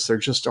 gigahertz, there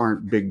just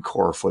aren't big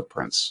core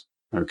footprints.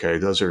 Okay,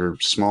 those are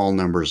small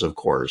numbers of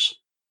cores,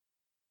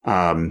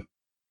 and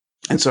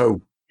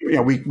so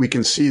we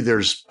can see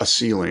there's a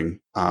ceiling.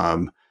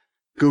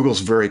 Google's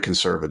very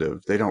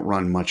conservative. They don't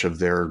run much of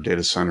their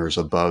data centers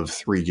above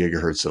 3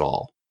 gigahertz at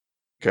all.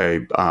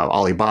 Okay,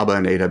 Alibaba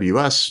and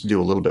AWS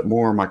do a little bit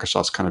more.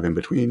 Microsoft's kind of in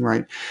between,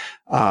 right?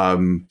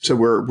 So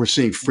we're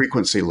seeing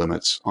frequency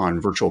limits on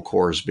virtual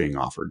cores being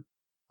offered.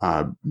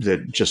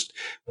 That just,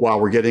 while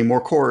we're getting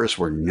more cores,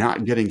 we're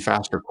not getting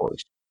faster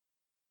cores.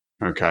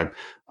 Okay,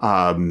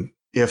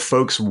 if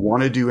folks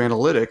want to do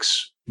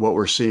analytics, what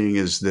we're seeing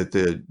is that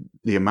the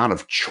amount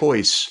of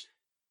choice,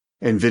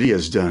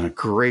 NVIDIA's done a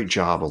great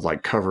job of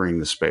like covering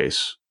the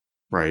space,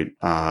 right?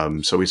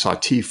 So we saw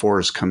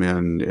T4s come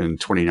in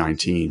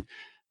 2019.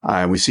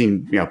 And we've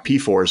seen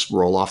P4s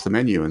roll off the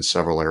menu in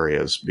several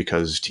areas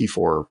because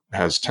T4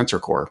 has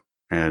Tensor Core,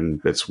 and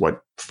that's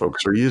what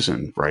folks are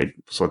using, right?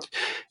 So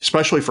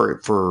especially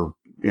for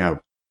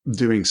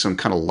doing some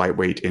kind of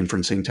lightweight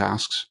inferencing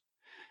tasks.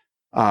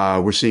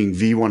 We're seeing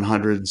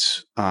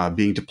V100s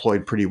being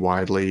deployed pretty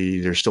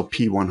widely. There's still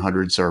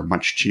P100s are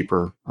much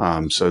cheaper,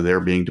 so they're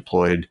being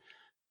deployed.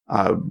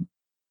 And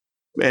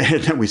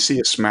then we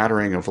see a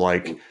smattering of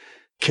like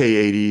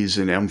K80s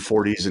and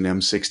M40s and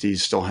M60s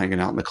still hanging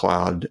out in the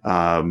cloud.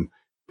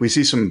 We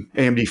see some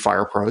AMD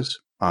FirePros.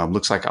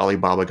 Looks like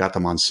Alibaba got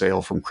them on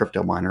sale from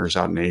crypto miners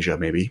out in Asia,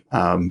 maybe.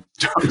 Don't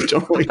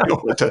really know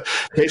what the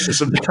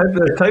basis of the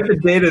type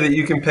of data that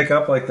you can pick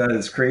up like that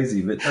is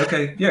crazy. But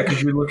okay, yeah,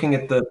 because you're looking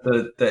at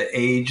the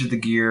age of the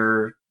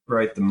gear,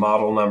 right? The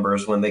model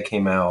numbers when they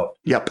came out.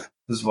 Yep.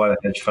 This is why the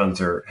hedge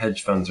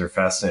funds are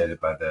fascinated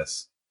by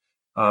this.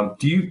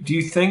 Do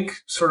you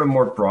think sort of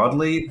more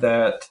broadly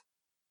that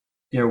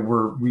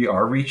we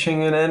are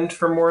reaching an end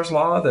for Moore's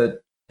law,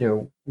 that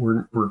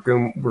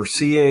we're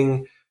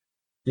seeing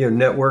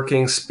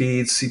networking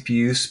speeds,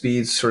 CPU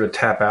speeds sort of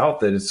tap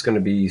out, that it's going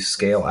to be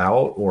scale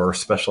out or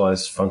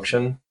specialized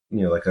function,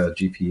 like a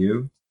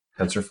GPU,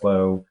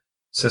 TensorFlow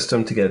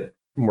system to get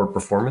more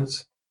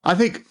performance? I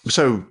think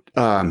so.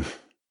 The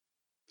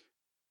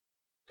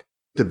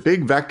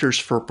big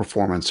vectors for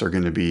performance are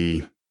going to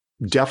be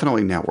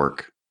definitely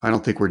network. I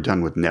don't think we're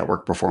done with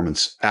network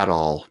performance at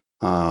all.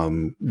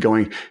 We're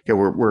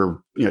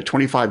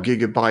 25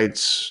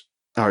 gigabytes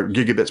or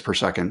gigabits per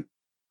second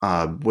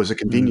was a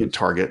convenient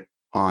target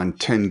on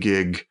 10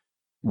 gig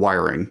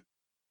wiring.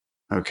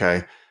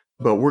 Okay,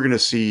 but we're going to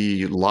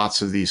see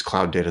lots of these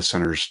cloud data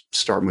centers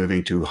start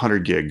moving to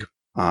 100 gig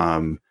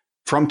from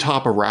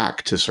top of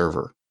rack to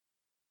server.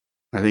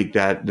 I think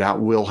that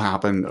will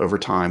happen over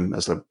time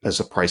as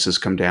the prices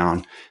come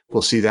down.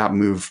 We'll see that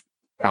move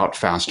out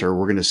faster.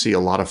 We're going to see a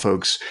lot of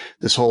folks,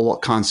 this whole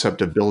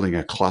concept of building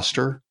a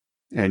cluster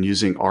and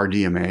using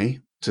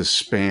RDMA to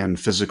span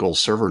physical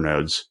server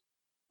nodes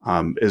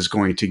is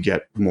going to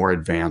get more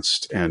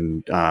advanced,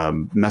 and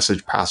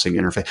message passing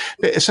interface,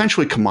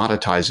 essentially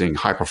commoditizing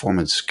high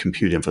performance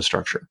compute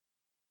infrastructure.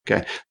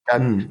 Okay.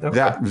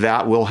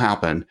 That will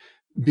happen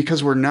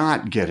because we're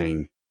not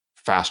getting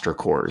faster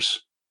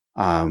cores.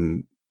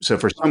 So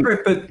for some, right,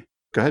 but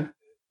go ahead.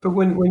 But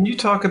when you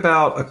talk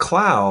about a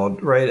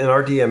cloud, right, and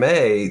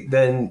RDMA,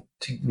 then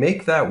to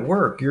make that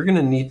work, you're going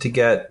to need to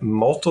get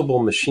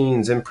multiple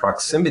machines in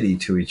proximity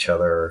to each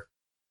other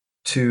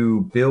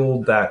to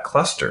build that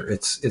cluster.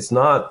 It's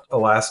not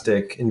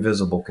elastic,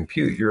 invisible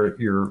compute. You're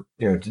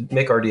to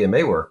make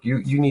RDMA work,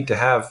 you need to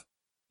have,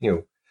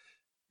 you're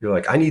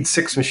like, I need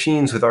 6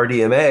 machines with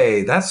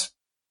RDMA. That's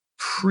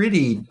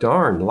pretty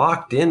darn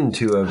locked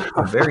into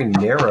a very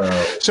narrow.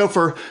 So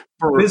for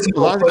a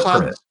lot of the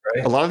clouds,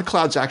 right? A lot of the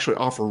clouds actually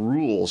offer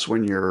rules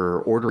when you're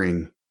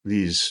ordering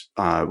these,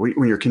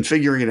 when you're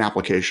configuring an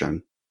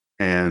application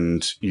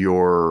and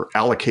you're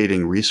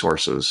allocating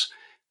resources,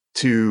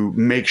 to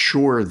make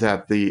sure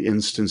that the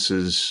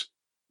instances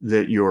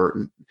that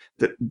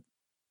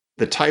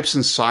the types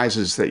and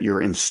sizes that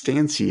you're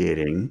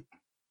instantiating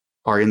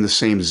are in the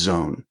same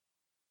zone.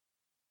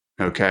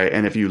 Okay.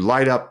 And if you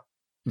light up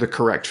the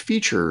correct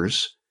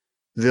features,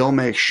 they'll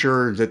make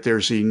sure that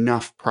there's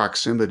enough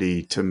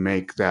proximity to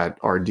make that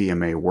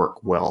RDMA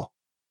work well.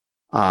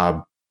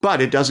 But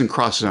it doesn't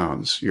cross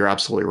zones. You're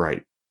absolutely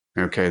right.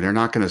 Okay. They're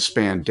not going to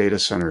span data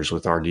centers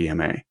with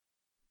RDMA.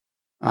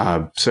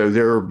 So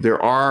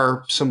there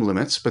are some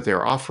limits, but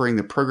they're offering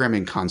the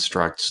programming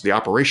constructs, the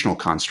operational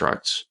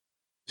constructs,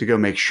 to go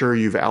make sure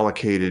you've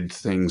allocated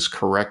things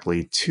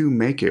correctly to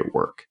make it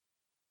work.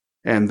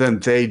 And then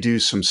they do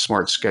some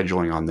smart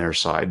scheduling on their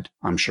side,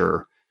 I'm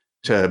sure,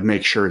 to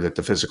make sure that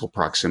the physical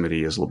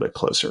proximity is a little bit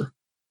closer.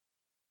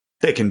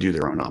 They can do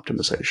their own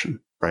optimization,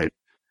 right?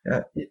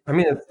 Yeah, I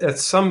mean, at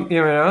some, I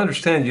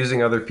understand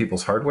using other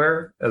people's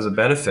hardware as a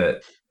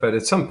benefit, but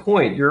at some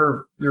point,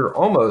 you're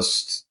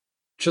almost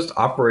just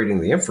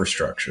operating the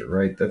infrastructure,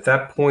 right? At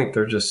that point,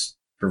 they're just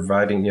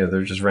providing,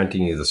 they're just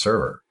renting you the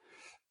server.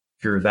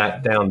 If you're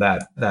that down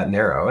that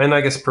narrow, and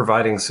I guess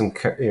providing some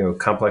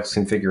complex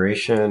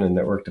configuration and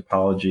network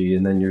topology,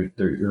 and then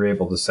you're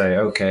able to say,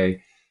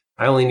 okay,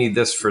 I only need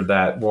this for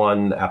that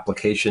one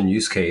application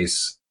use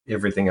case.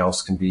 Everything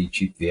else can be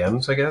cheap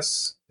VMs, I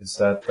guess. Is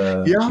that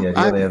the idea?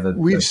 They have a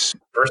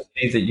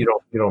diversity that you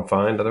don't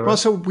find otherwise. Well,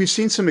 so we've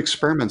seen some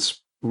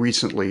experiments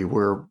recently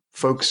where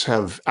folks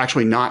have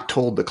actually not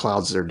told the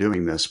clouds they're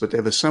doing this, but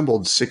they've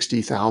assembled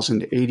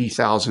 60,000,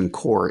 80,000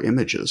 core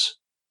images.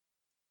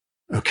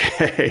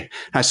 Okay,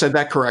 I said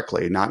that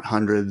correctly, not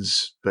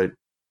hundreds, but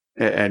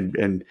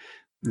and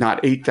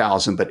not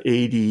 8,000, but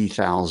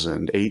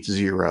 80,000,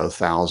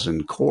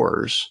 80,000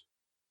 cores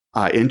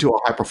into a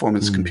high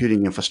performance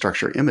computing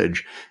infrastructure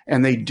image.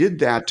 And they did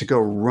that to go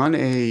run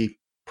a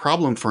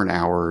problem for an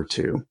hour or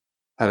two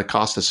at a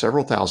cost of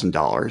several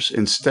 $1,000s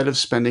instead of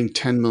spending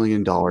 $10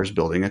 million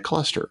building a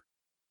cluster.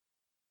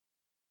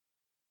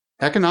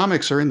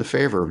 Economics are in the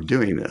favor of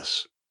doing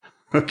this.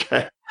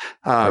 Okay.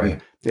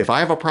 Right. If I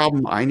have a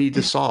problem I need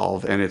to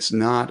solve, and it's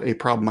not a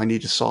problem I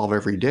need to solve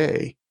every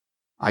day,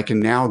 I can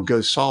now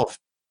go solve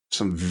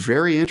some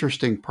very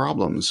interesting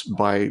problems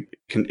by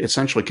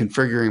essentially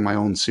configuring my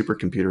own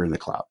supercomputer in the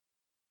cloud.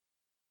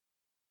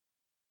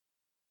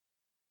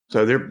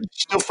 So there are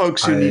still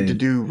folks who need to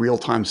do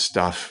real-time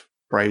stuff,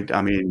 right?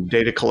 I mean,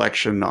 data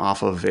collection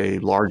off of a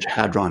Large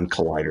Hadron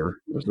Collider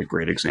was a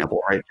great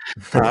example, right?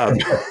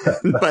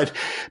 But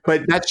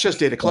that's just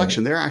data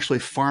collection. They're actually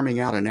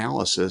farming out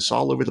analysis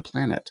all over the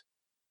planet.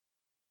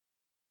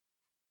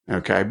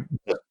 Okay.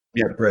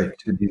 Yeah. Right.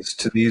 To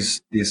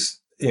these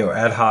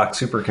ad hoc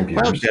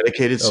supercomputers. Well,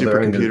 dedicated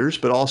supercomputers,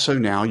 but also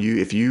now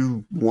if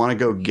you want to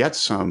go get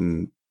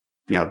some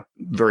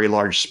very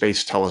large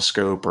space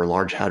telescope or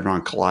Large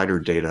Hadron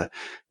Collider data,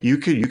 you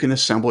can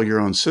assemble your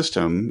own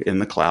system in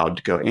the cloud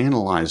to go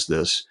analyze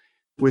this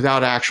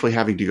without actually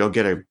having to go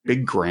get a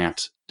big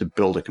grant to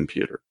build a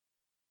computer.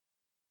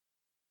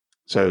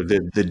 So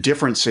the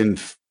difference in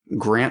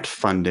grant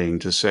funding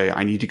to say,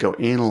 I need to go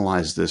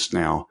analyze this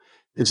now,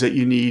 is that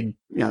you need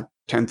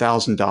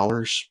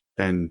 $10,000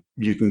 and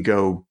you can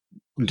go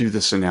do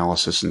this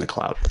analysis in the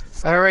cloud.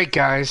 All right,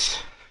 guys.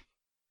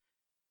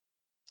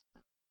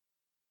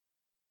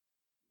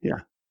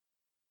 Yeah.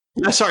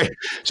 Sorry.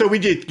 So we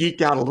did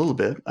geek out a little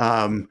bit.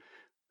 Let's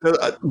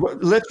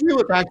reel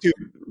it back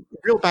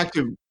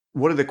to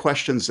one of the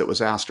questions that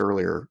was asked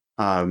earlier.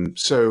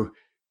 So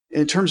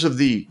in terms of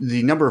the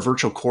number of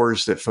virtual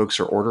cores that folks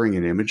are ordering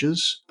in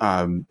images,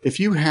 if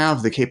you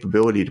have the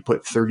capability to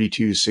put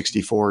 32,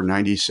 64,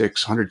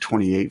 96,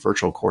 128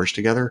 virtual cores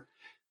together,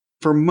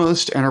 for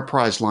most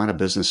enterprise line of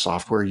business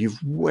software,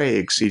 you've way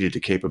exceeded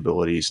the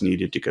capabilities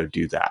needed to go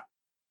do that.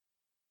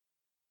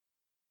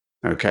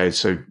 Okay,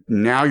 so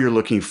now you're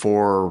looking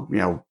for,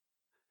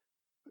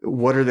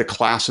 what are the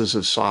classes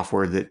of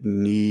software that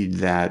need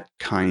that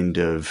kind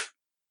of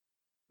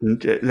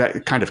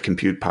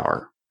compute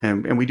power?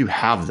 And we do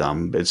have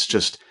them.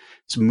 It's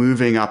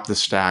moving up the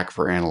stack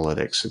for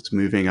analytics. It's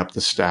moving up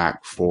the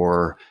stack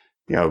for,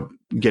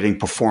 getting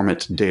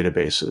performant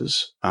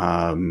databases.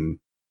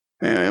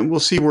 And we'll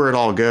see where it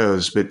all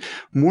goes. But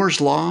Moore's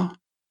Law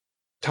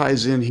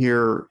ties in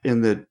here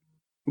in that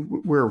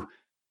we're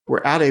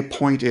at a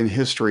point in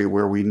history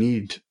where we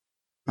need,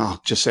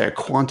 I'll just say, a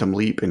quantum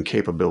leap in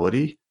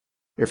capability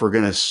if we're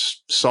going to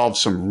solve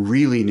some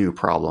really new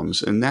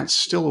problems. And that's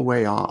still a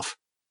way off.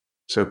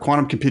 So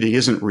quantum computing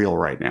isn't real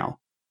right now.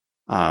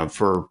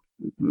 For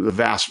the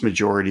vast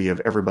majority of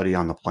everybody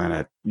on the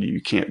planet,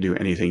 you can't do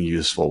anything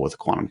useful with a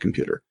quantum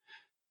computer.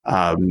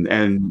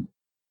 And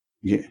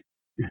yeah.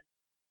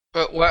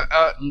 But what?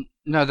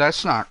 No,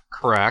 that's not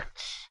correct.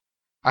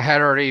 I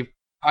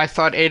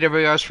thought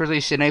AWS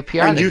released an API.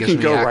 And you can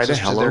go write a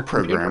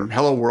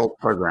Hello World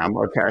program.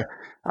 Okay.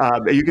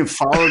 You can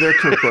follow their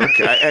cookbook.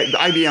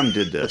 IBM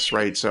did this,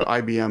 right? So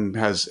IBM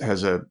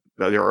has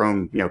their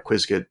own,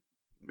 Qiskit,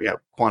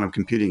 quantum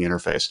computing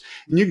interface.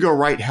 And you go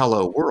write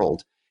Hello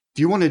World. If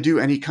you want to do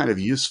any kind of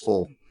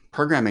useful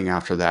programming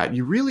after that,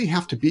 you really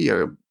have to be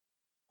a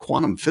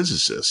quantum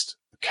physicist.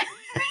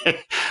 Okay.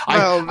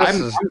 Well, this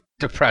is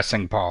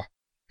depressing, Paul.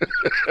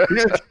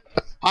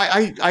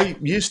 I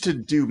used to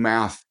do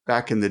math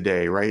back in the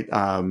day, right?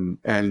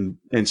 And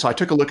so I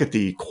took a look at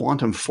the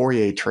quantum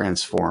Fourier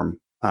transform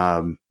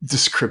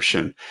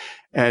description,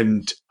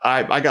 and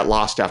I got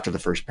lost after the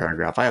first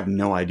paragraph. I have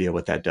no idea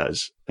what that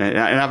does, and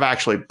I've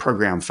actually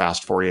programmed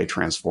fast Fourier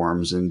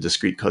transforms and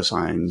discrete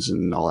cosines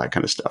and all that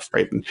kind of stuff,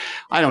 right? And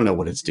I don't know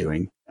what it's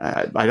doing.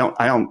 I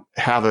don't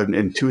have an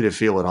intuitive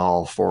feel at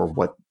all for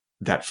what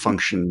that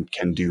function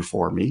can do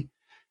for me.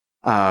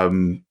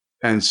 And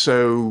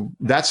so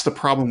that's the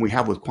problem we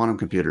have with quantum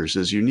computers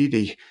is you need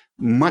a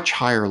much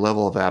higher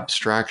level of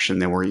abstraction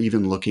than we're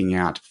even looking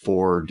at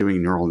for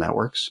doing neural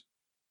networks.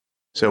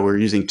 So we're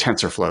using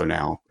TensorFlow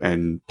now,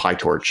 and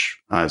PyTorch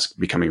is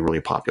becoming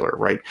really popular,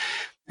 right?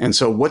 And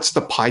so what's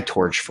the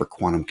PyTorch for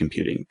quantum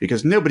computing?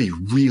 Because nobody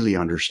really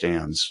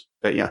understands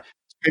that,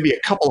 maybe a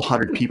couple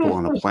hundred people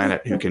on the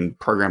planet who can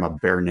program a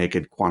bare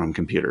naked quantum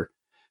computer.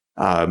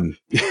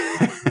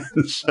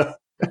 So,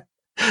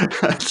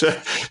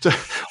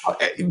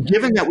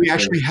 given that we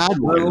actually had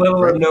one,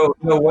 right? know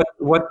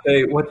what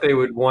they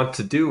would want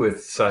to do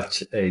with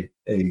such a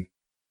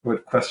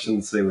what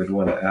questions they would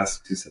want to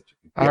ask to such a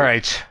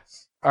computer.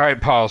 All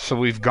right, Paul. So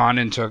we've gone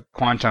into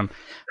quantum.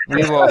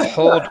 We will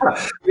hold.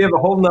 We have a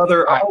whole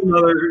nother.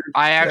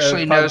 I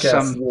actually know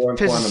some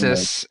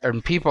physicists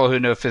and people who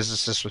know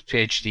physicists with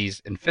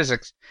PhDs in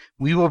physics.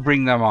 We will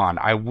bring them on.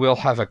 I will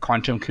have a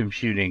quantum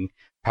computing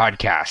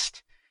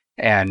podcast,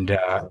 and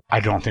I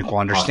don't think we'll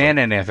understand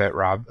any of it,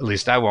 Rob. At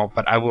least I won't.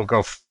 But I will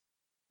go.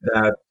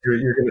 You're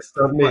going to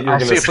stop me. I'll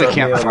see if we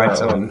can't find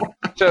some.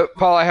 So,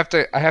 Paul, I have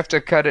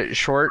to cut it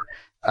short.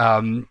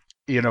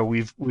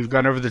 We've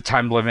gone over the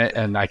time limit,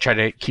 and I try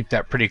to keep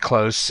that pretty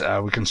close.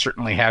 We can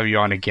certainly have you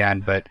on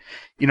again, but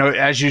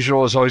as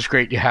usual, it's always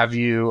great to have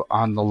you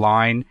on the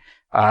line.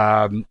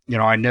 I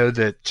know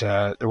that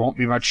there won't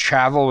be much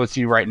travel with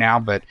you right now,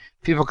 but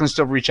people can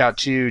still reach out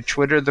to you.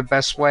 Twitter the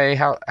best way.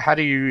 How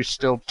do you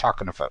still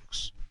talking to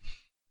folks?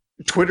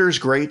 Twitter is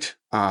great.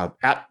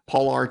 At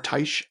Paul R.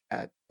 Teich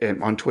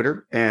on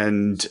Twitter,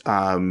 and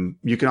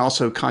you can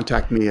also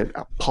contact me at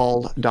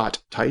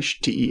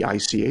paul.teich,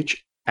 Teich,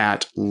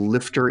 at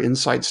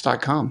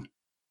liftrinsights.com.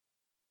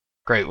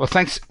 Great. Well,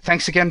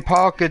 thanks again,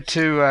 Paul. Good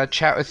to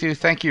chat with you.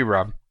 Thank you,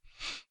 Rob.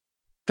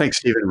 Thanks,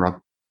 Stephen and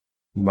Rob.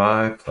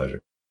 My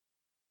pleasure.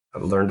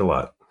 I've learned a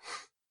lot.